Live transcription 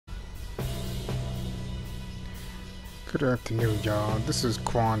Good afternoon, y'all. This is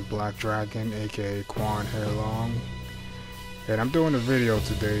Quan Black Dragon, aka Quan Hairlong, and I'm doing a video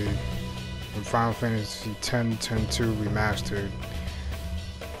today on Final Fantasy X-2 Remastered.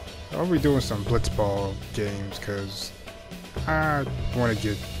 I'll be doing some Blitzball games because I want to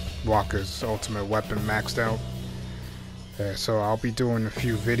get Wakka's ultimate weapon maxed out. So I'll be doing a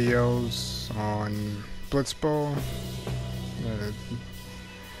few videos on Blitzball.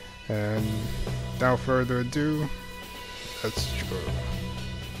 And without further ado, let's go.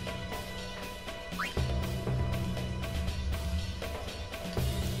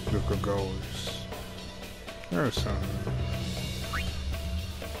 Luca goes. There's some.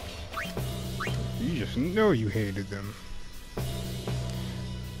 You just know you hated them.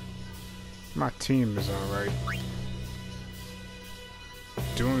 My team is alright.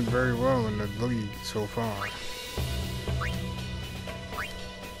 Doing very well in the league so far.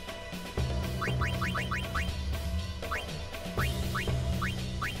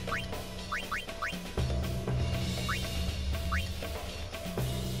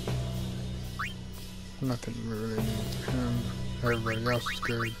 Nothing really new for him. Everybody else is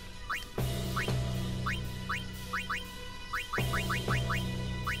good.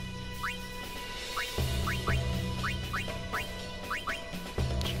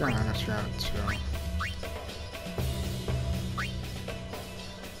 Let's try it too.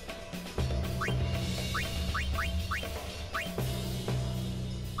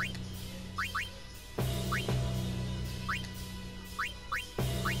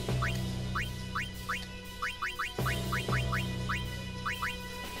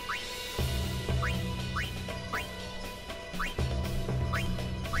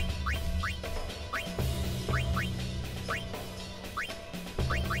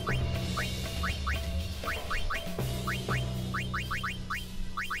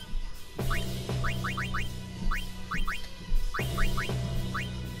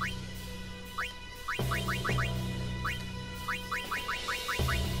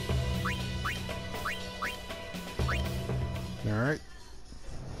 Alright.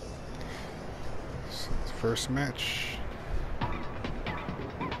 So the first match.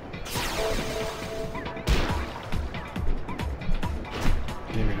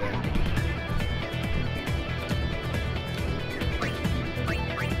 Give me that.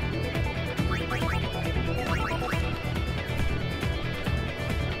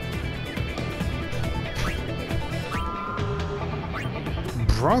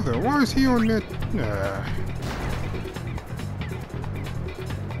 Brother, why is he on that?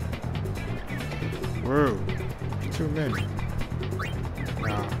 Whoa, too many.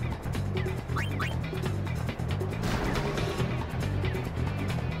 Nah.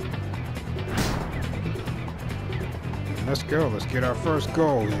 Let's go, let's get our first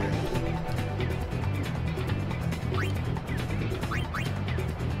goal here.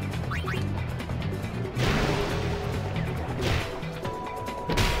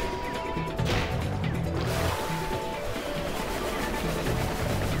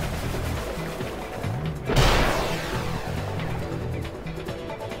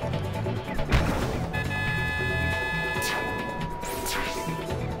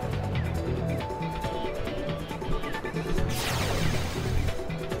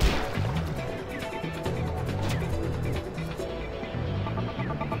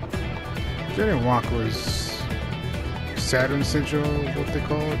 Getting Wakka's Saturn sigil, what they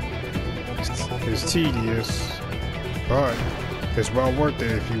call it, is tedious, but it's well worth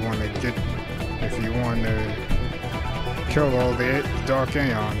it if you want to kill all the Dark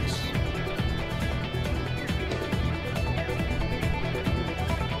Aeons.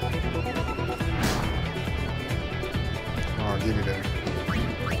 Oh, I'll give you that.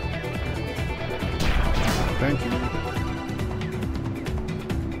 Thank you.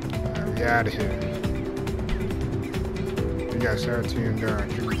 Out of here. We got 17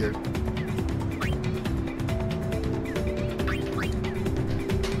 endurance. You can get.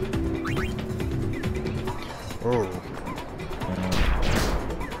 Oh.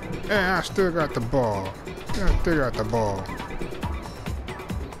 Hey, I still got the ball. I still got the ball.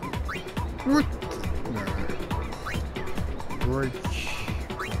 What? Nah. Break.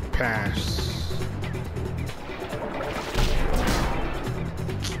 Pass.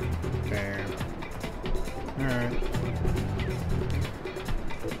 Alright.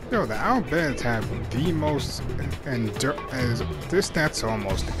 Yo, the Albeds have the most endurance. This stats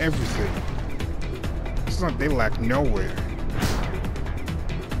almost everything. It's like they lack nowhere.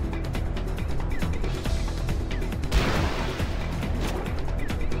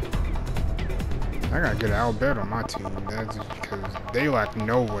 I gotta get Albed on my team. That's because they lack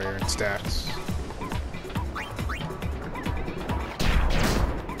nowhere in stats.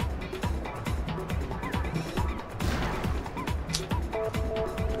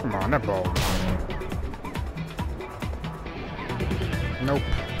 Come on, that ball. Nope.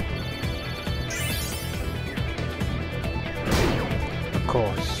 Of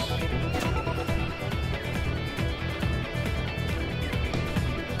course.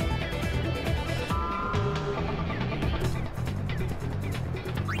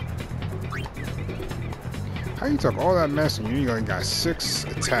 How you talk all that mess and you only got 6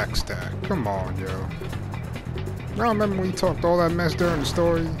 attack stat? Come on, yo. Y'all remember when you talked all that mess during the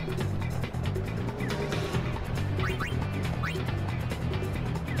story?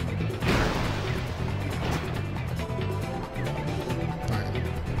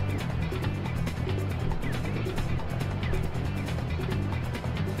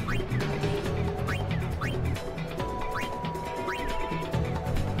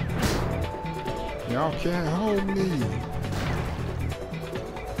 Y'all can't hold me.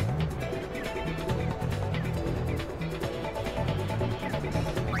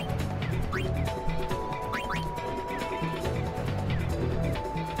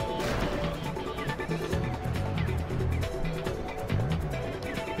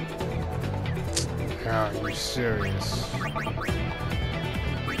 Are you serious?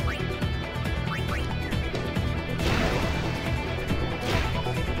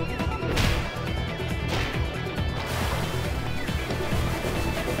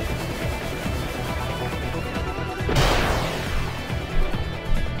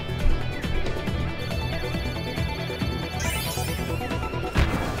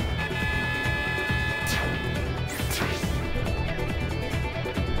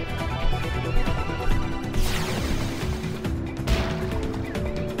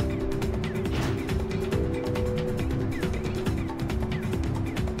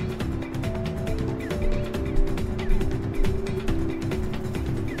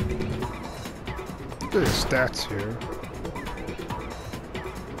 Look at his stats here.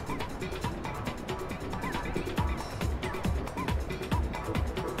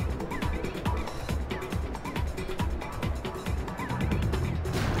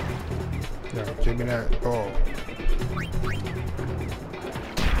 No, give me that ball.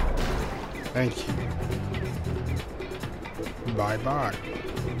 Thank you. Bye-bye.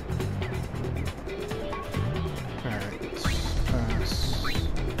 Alright, pass.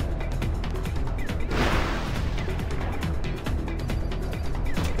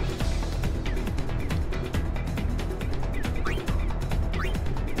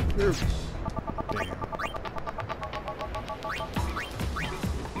 Oof. Damn.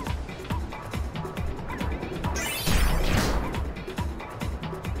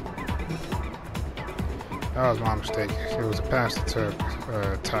 That was my mistake. It was a pass to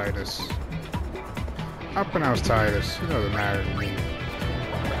Titus. I pronounce Titus. It doesn't matter to me.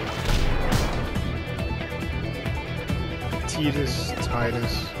 Titus.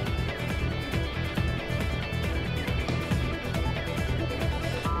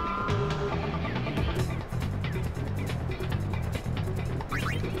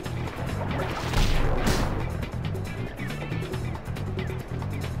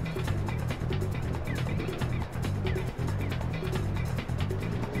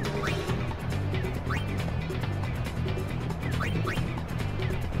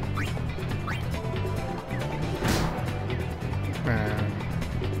 Man.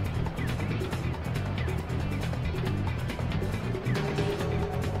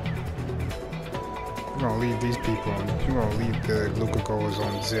 You're gonna leave these people on. You're gonna leave the Luca goers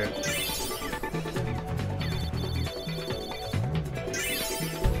on zip.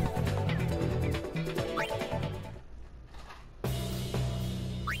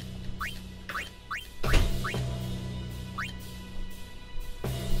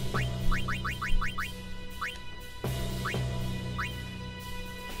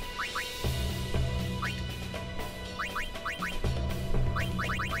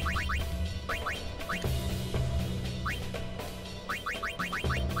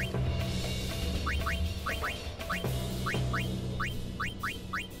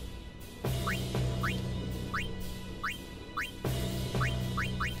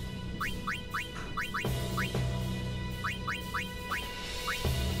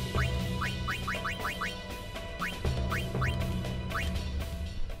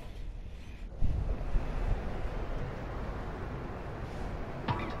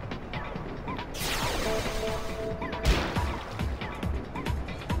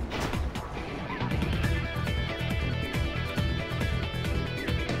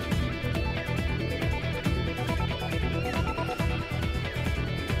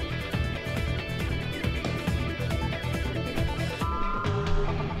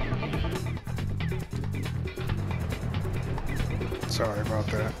 Sorry about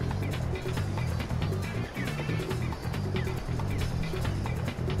that.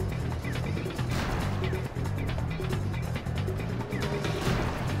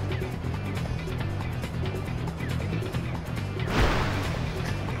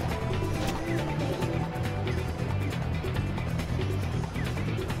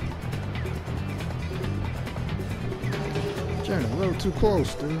 Getting a little too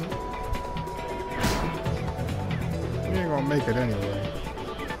close, dude. You ain't gonna make it anyway.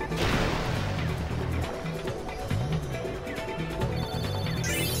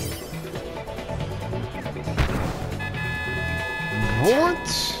 What?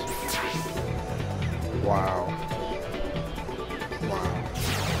 Wow. Wow.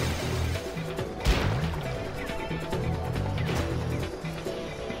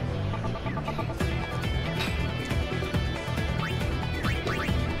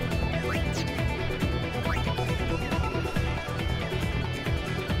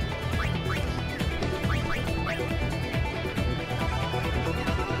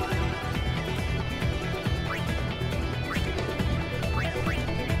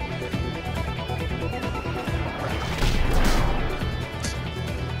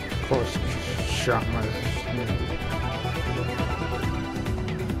 Of course, shot my.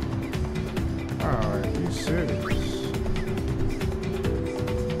 Oh, are you serious?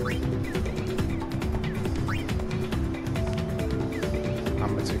 I'm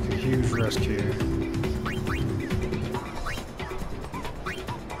gonna take a huge risk here.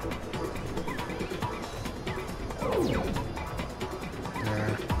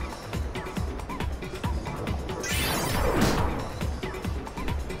 Yeah.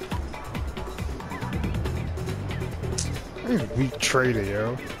 He's a weak trader,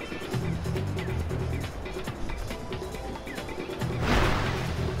 yo.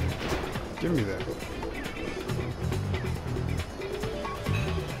 Give me that.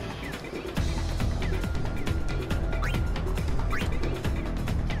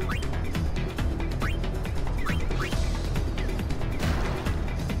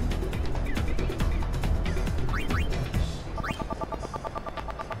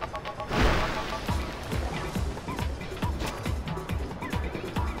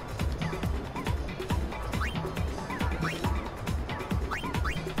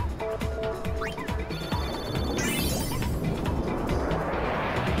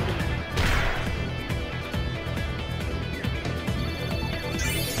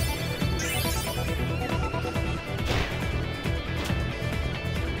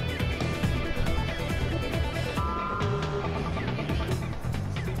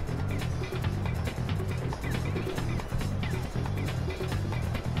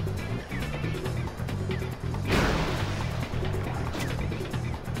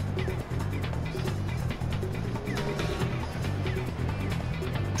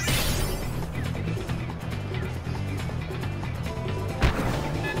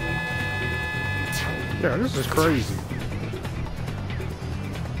 Yeah, this is crazy.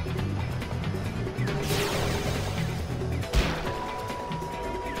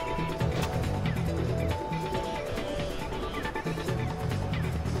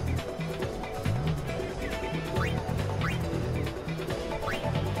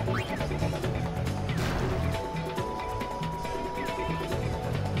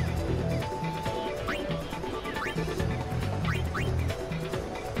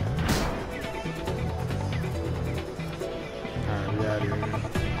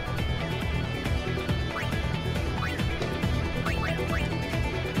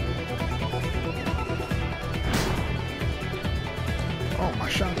 Oh, my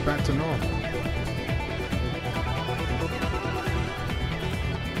shot's back to normal.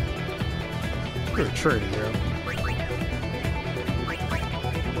 Good trade, yo.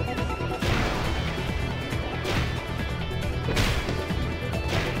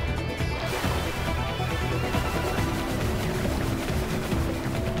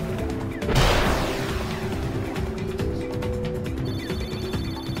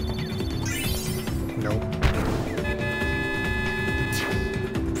 Nope.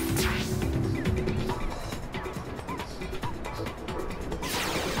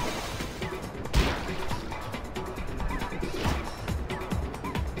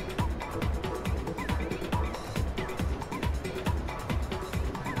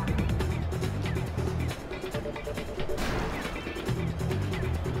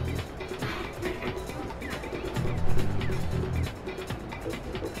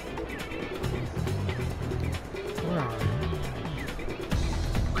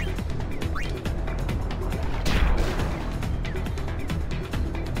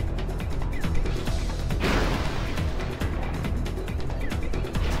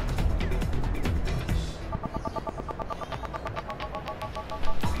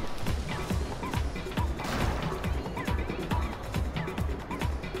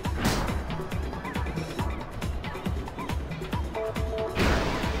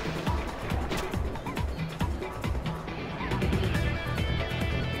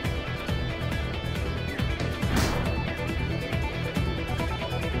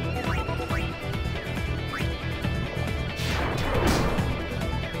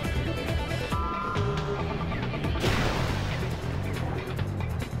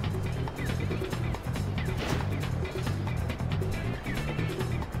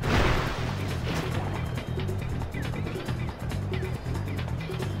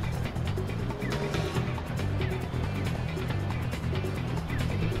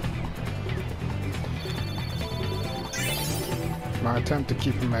 My attempt to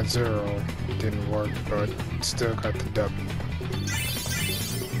keep him at 0 didn't work, but still got the W.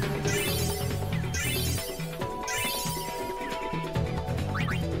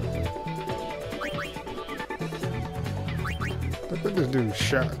 Look at this dude's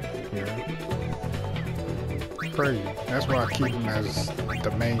shot, you know? Crazy. That's why I keep him as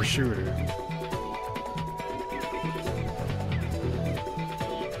the main shooter.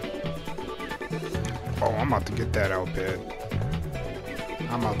 Oh, I'm about to get that out bed.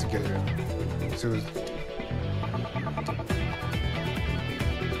 I'm about to get it.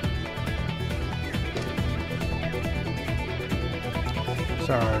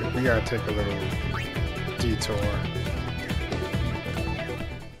 Sorry, we gotta take a little detour.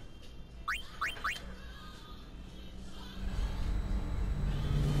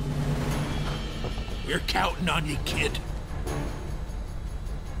 We're counting on you, kid.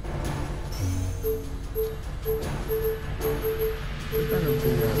 It's gonna be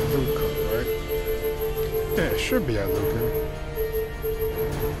at Luca, right? Yeah, it should be at Luca.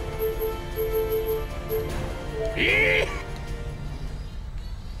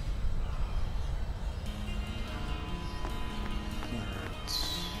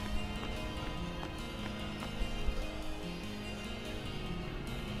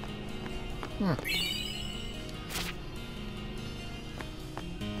 Alright.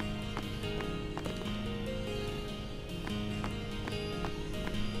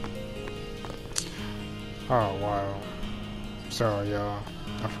 Oh wow. Sorry y'all.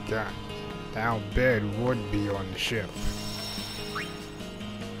 I forgot. Our bed would be on the ship.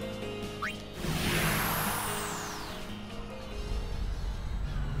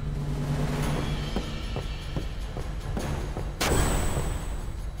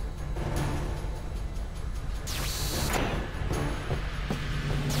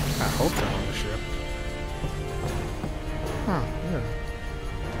 I hope they're on the ship. Huh, yeah.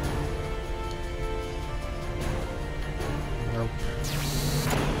 Nope.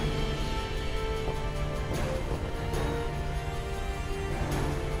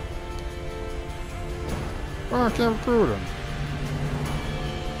 Oh, I can't recruit him.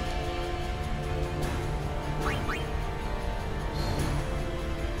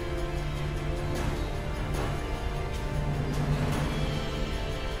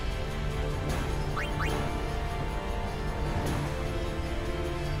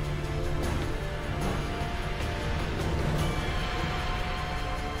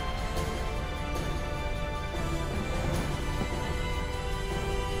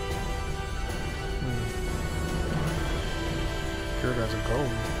 Good as a goal.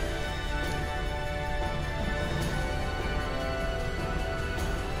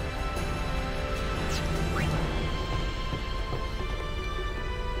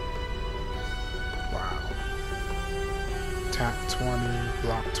 Wow. Tap 20,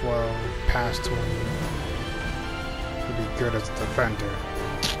 block 12, pass 20. He'd be good as a defender.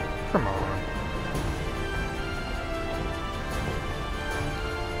 Come on.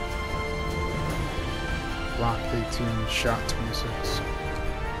 Block 18, shot 26.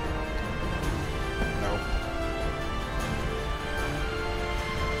 Nope.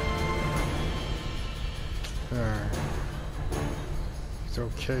 He's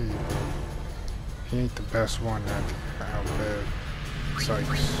okay, but he ain't the best one at our bed.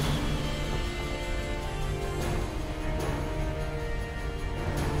 Sykes.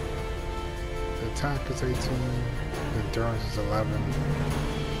 The attack is 18, the endurance is 11.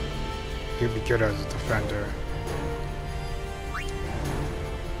 He'd be good as a defender.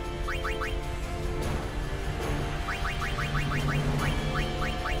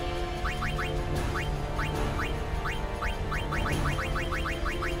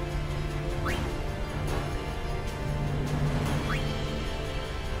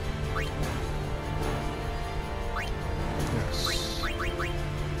 Yes.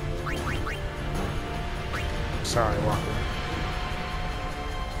 Sorry, Walker.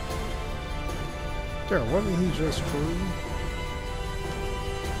 Yeah, wasn't he just free?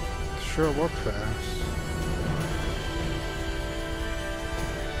 Sure, what fast.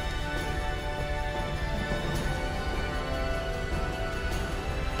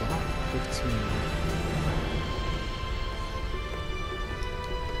 Block 15.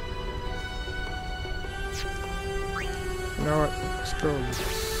 You know what? Let's go look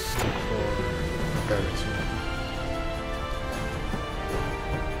for a better team.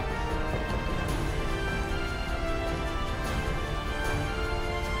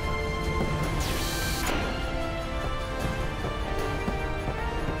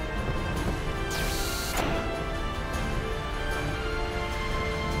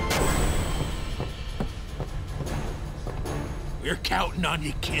 We're counting on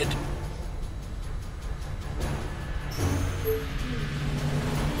you, kid.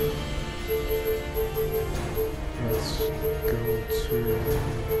 Let's go to...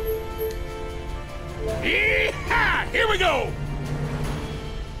 Yeehaw! Here we go!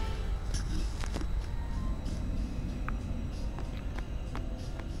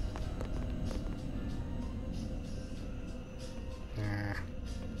 Yeah.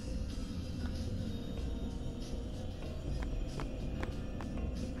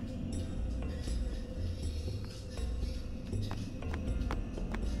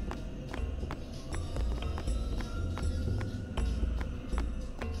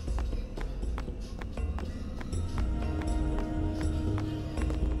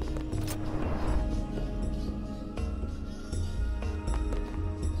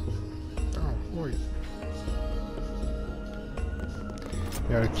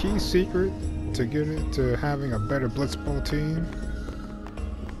 Yeah, the key secret to get it to having a better blitzball team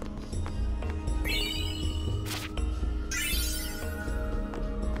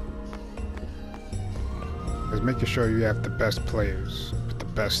is making sure you have the best players with the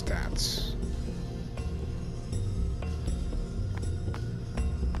best stats.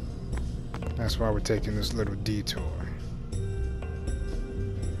 That's why we're taking this little detour.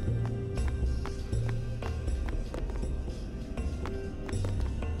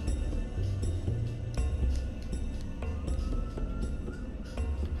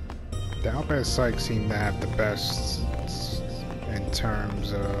 The Outback Psych seem to have the best in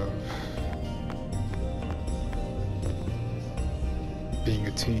terms of being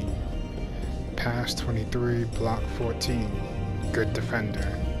a team. Pass 23, block 14, good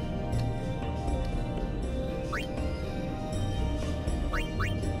defender.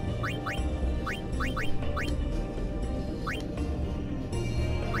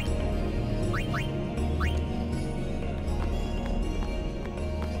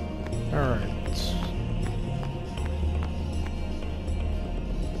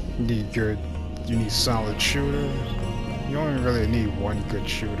 You need solid shooters. You only really need one good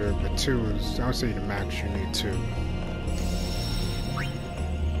shooter, but two is, I would say the max you need two.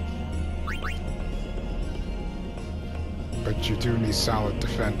 But you do need solid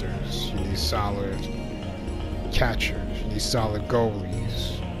defenders. You need solid catchers. You need solid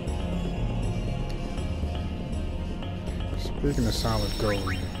goalies. Speaking of solid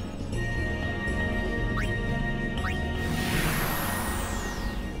goalies,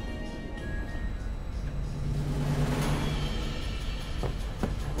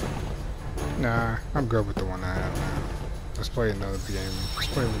 nah, I'm good with the one I have now. Let's play another game. Let's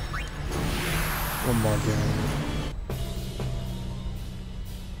play one more game.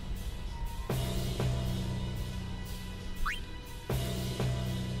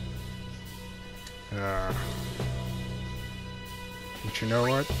 But you know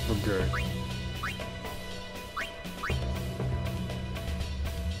what? We're good.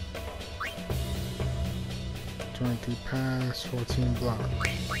 Pass, 14 block.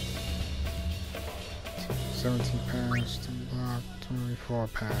 17 pass, 10 block, 24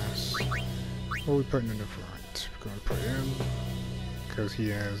 pass. What are we putting in the front? We're going to put him because he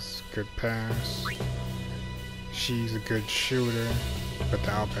has good pass. She's a good shooter, but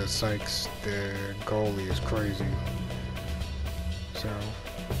the Outback Sykes, the goalie is crazy. So,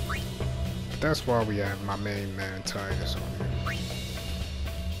 but that's why we have my main man Titus on here.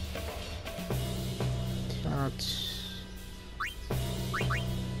 Shots.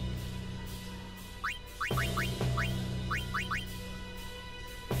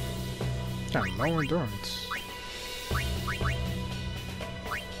 Got low endurance.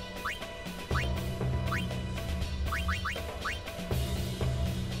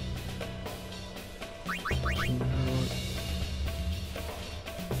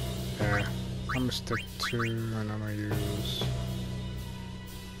 Yeah, I'm gonna stick to, and I'm gonna use.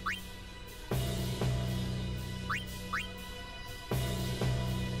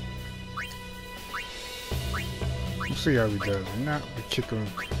 We'll see how he does. If not, we kick him.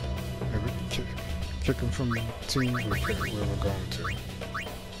 Kick him from the team where we're going to.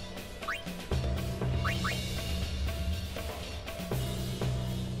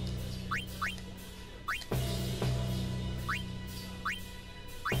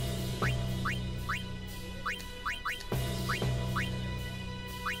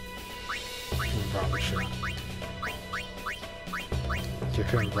 Volley shot. Give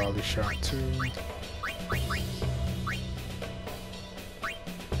him volley shot too.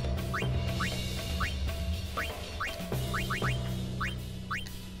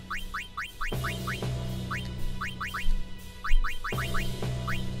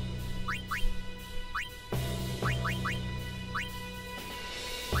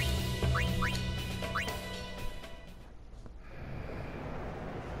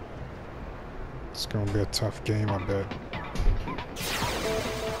 Gonna be a tough game, I bet.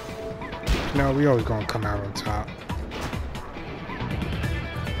 No, we always gonna come out on top.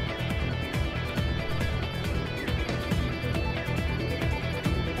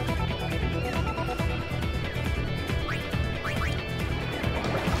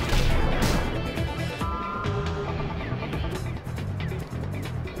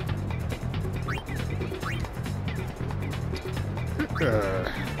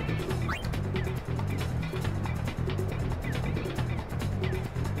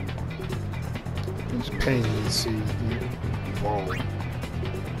 It's pain to see you. Whoa.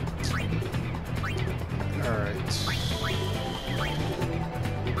 Alright.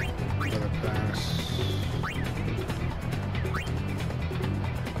 Another pass.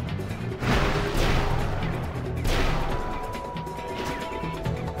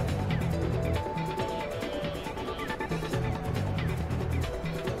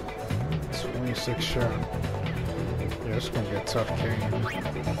 Six shot. Yeah, it's gonna be a tough game.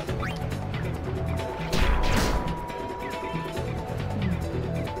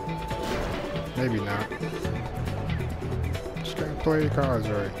 Maybe not. Just gotta play your cards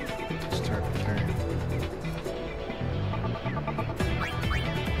right. This type of game.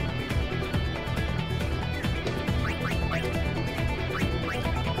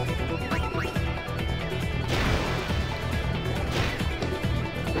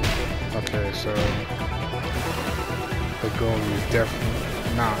 Okay, so the goalie is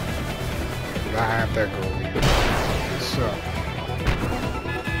definitely not. I have that goalie. So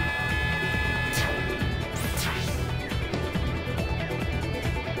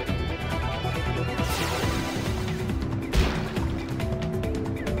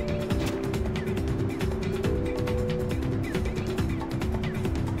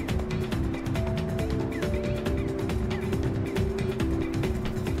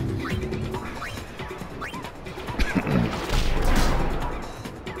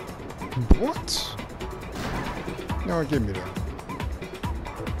what? No, give me that.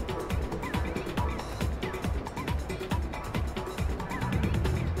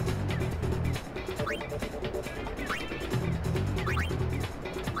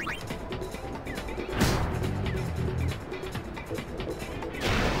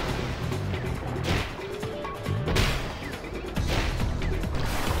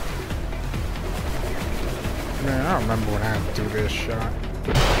 Man, I don't remember when I had to do this shot.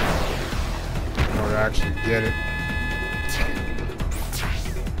 To actually get it.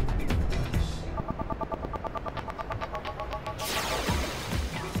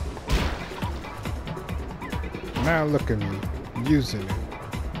 Now look at me using it.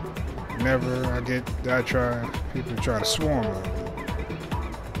 Whenever people try to swarm on me.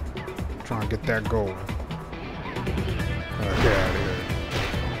 Trying to get that goal. Get out of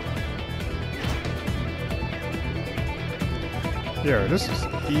here. Yeah, this is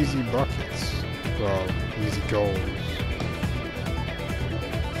easy buckets. Well, easy goals.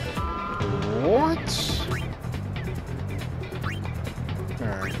 What?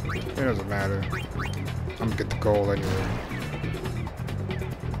 Alright, it doesn't matter. I'm gonna get the goal anyway.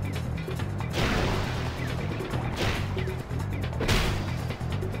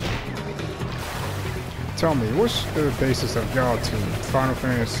 Tell me, what's the basis of y'all team, Final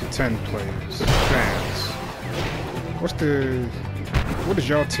Fantasy X players, fans? What does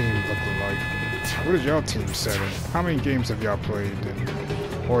y'all team look like? What is y'all team setting? How many games have y'all played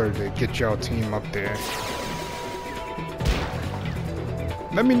in order to get y'all team up there?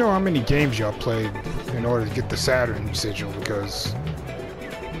 Let me know how many games y'all played in order to get the Saturn sigil, because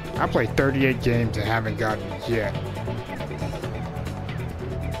I played 38 games and haven't gotten it yet.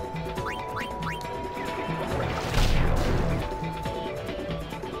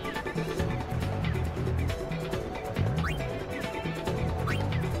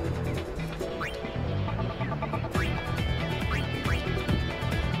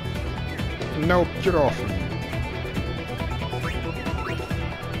 Nope, get off of me.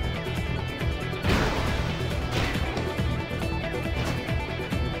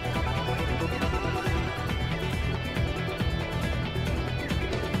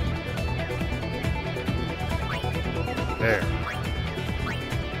 There.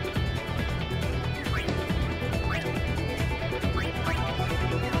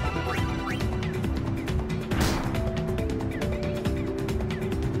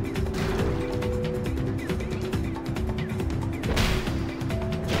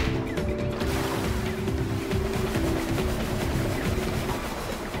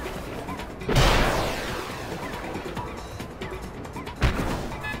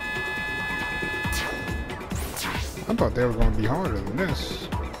 I thought they were going to be harder than this,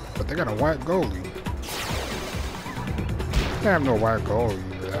 but they got a whack goalie. I have no white goal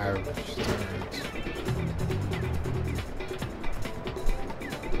either. I have steroids.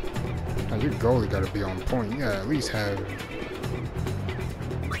 Now your goalie gotta be on point. You gotta at least have.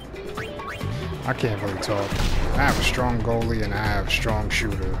 I can't really talk. I have a strong goalie and I have a strong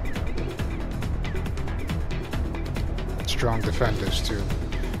shooter. Strong defenders too.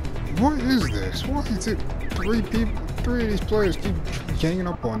 What is this? Why is it three of these players keep ganging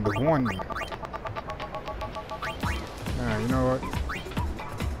up on the one? You know what?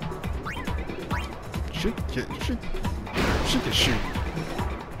 She can shoot.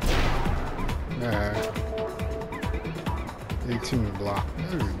 18 block.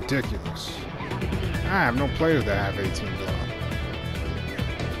 That is ridiculous. I have no players that have 18 block.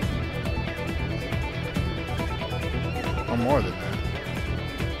 Or more than that.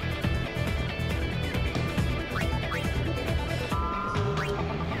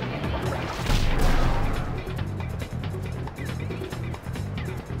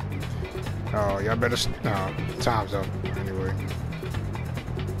 Oh, y'all better. No, time's up. Anyway.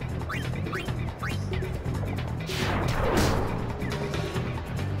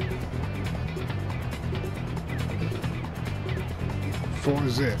 Four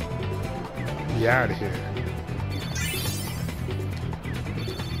zip. Be out of here.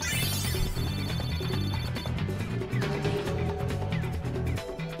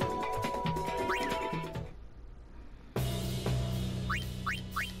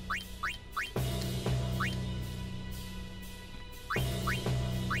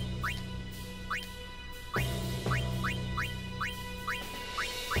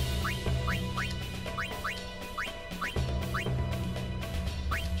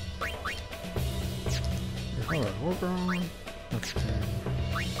 Work on. Okay.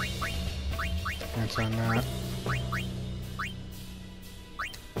 Hands on that.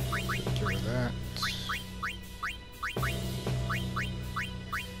 Get rid of that.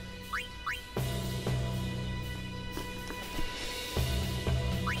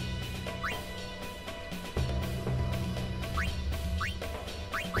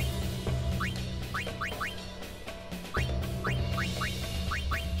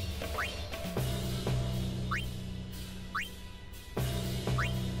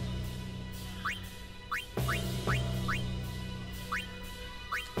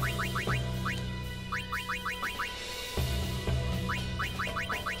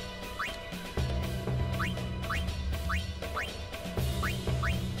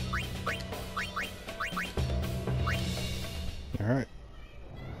 Alright.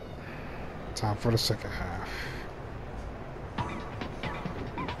 Time for the second half.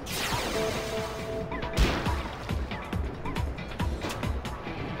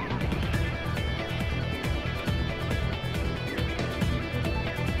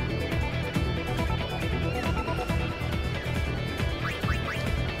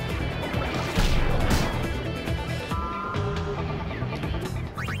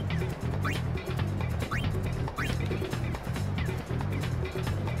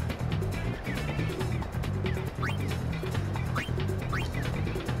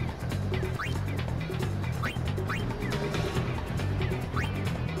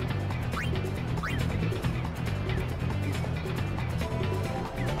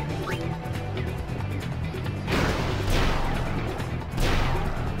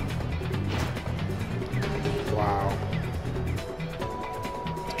 Wow.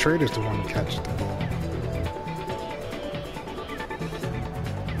 The trader's the one who catches the ball.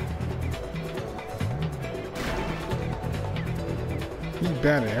 He's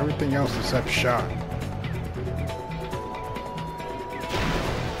bad at everything else except shot.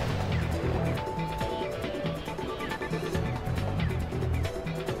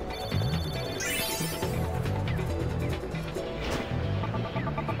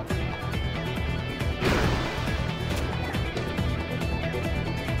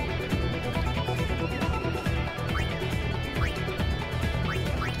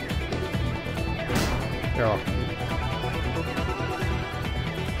 Yo.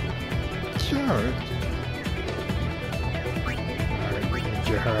 Sure. Alright,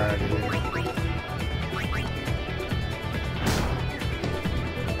 get her out of here.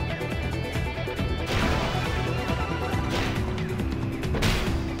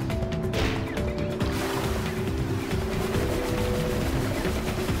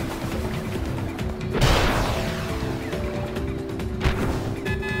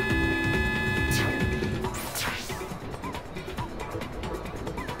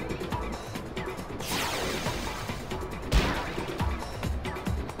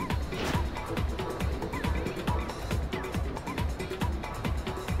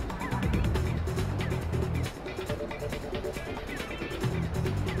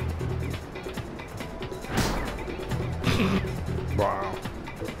 Wow.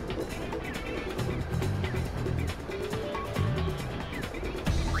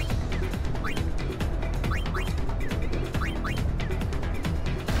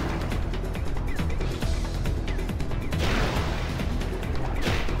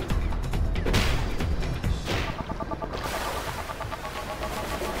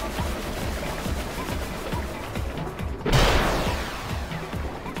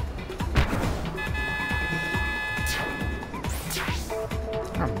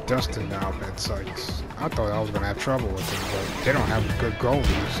 I'm dusted now, Ben Sykes. I thought I was gonna have trouble with them, but they don't have a good goalie,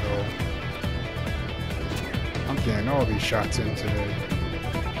 so I'm getting all these shots in today.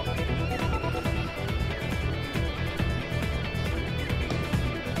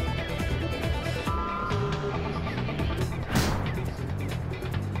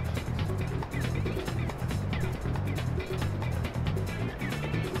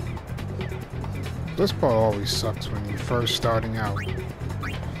 This part always sucks when you're first starting out.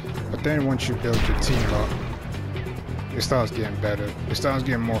 But then once you build your team up, it starts getting better. It starts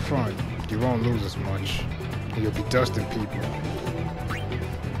getting more fun. You won't lose as much. And you'll be dusting people.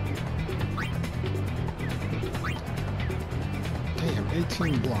 Damn,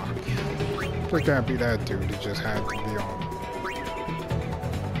 18 block. It can't be that dude. It just had to be on.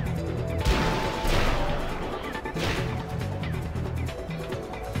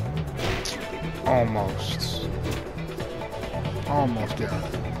 Almost. Almost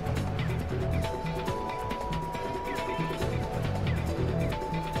got it.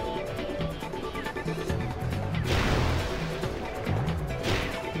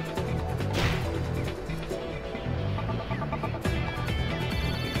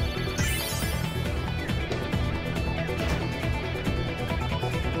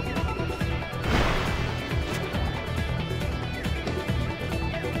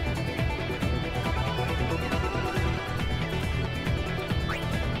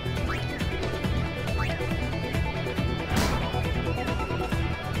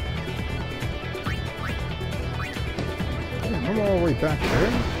 I'm all the way back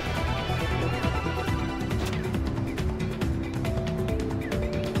there.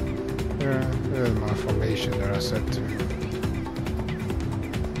 Yeah, there's my formation that I set to.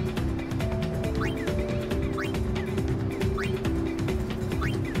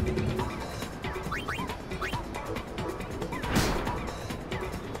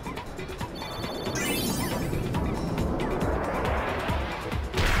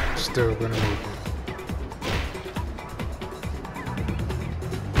 Still gonna make it.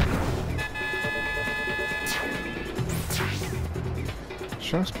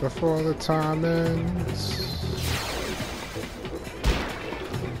 Just before the time ends.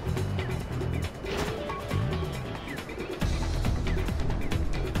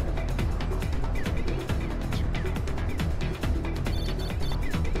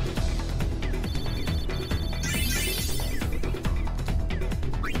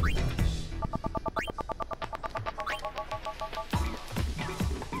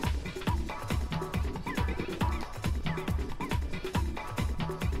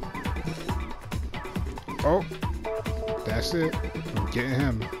 Oh, that's it. I'm getting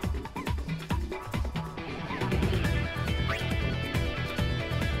him.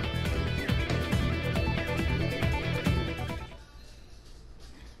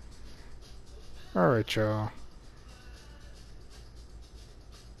 Alright, y'all.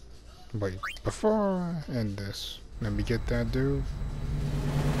 Wait, before I end this, let me get that dude.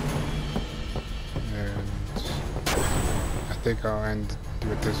 And I think I'll end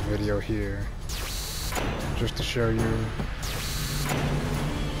with this video here. Just to show you.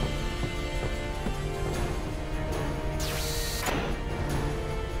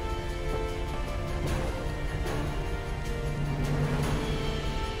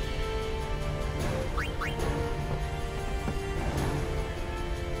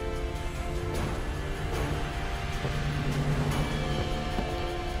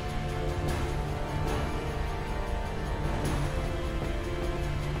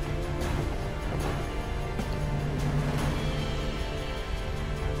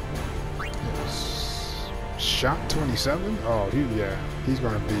 Shot 27? Oh, he's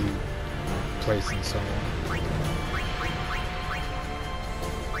gonna be placing someone.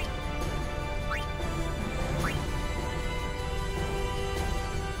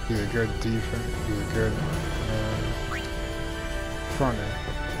 He's a good defense. He's a good fronter.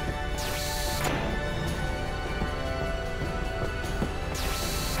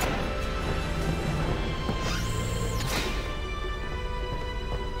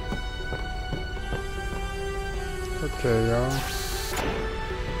 Okay, y'all.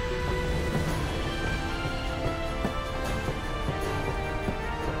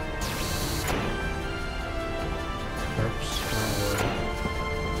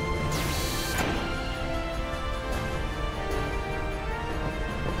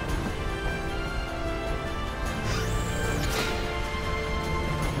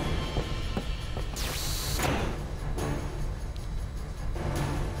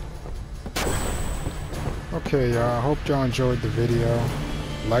 Okay, y'all, I hope y'all enjoyed the video.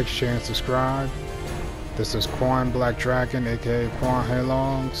 Like, share, and subscribe. This is Quan Black Dragon, aka Quan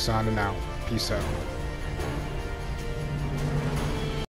Heilong, signing out. Peace out.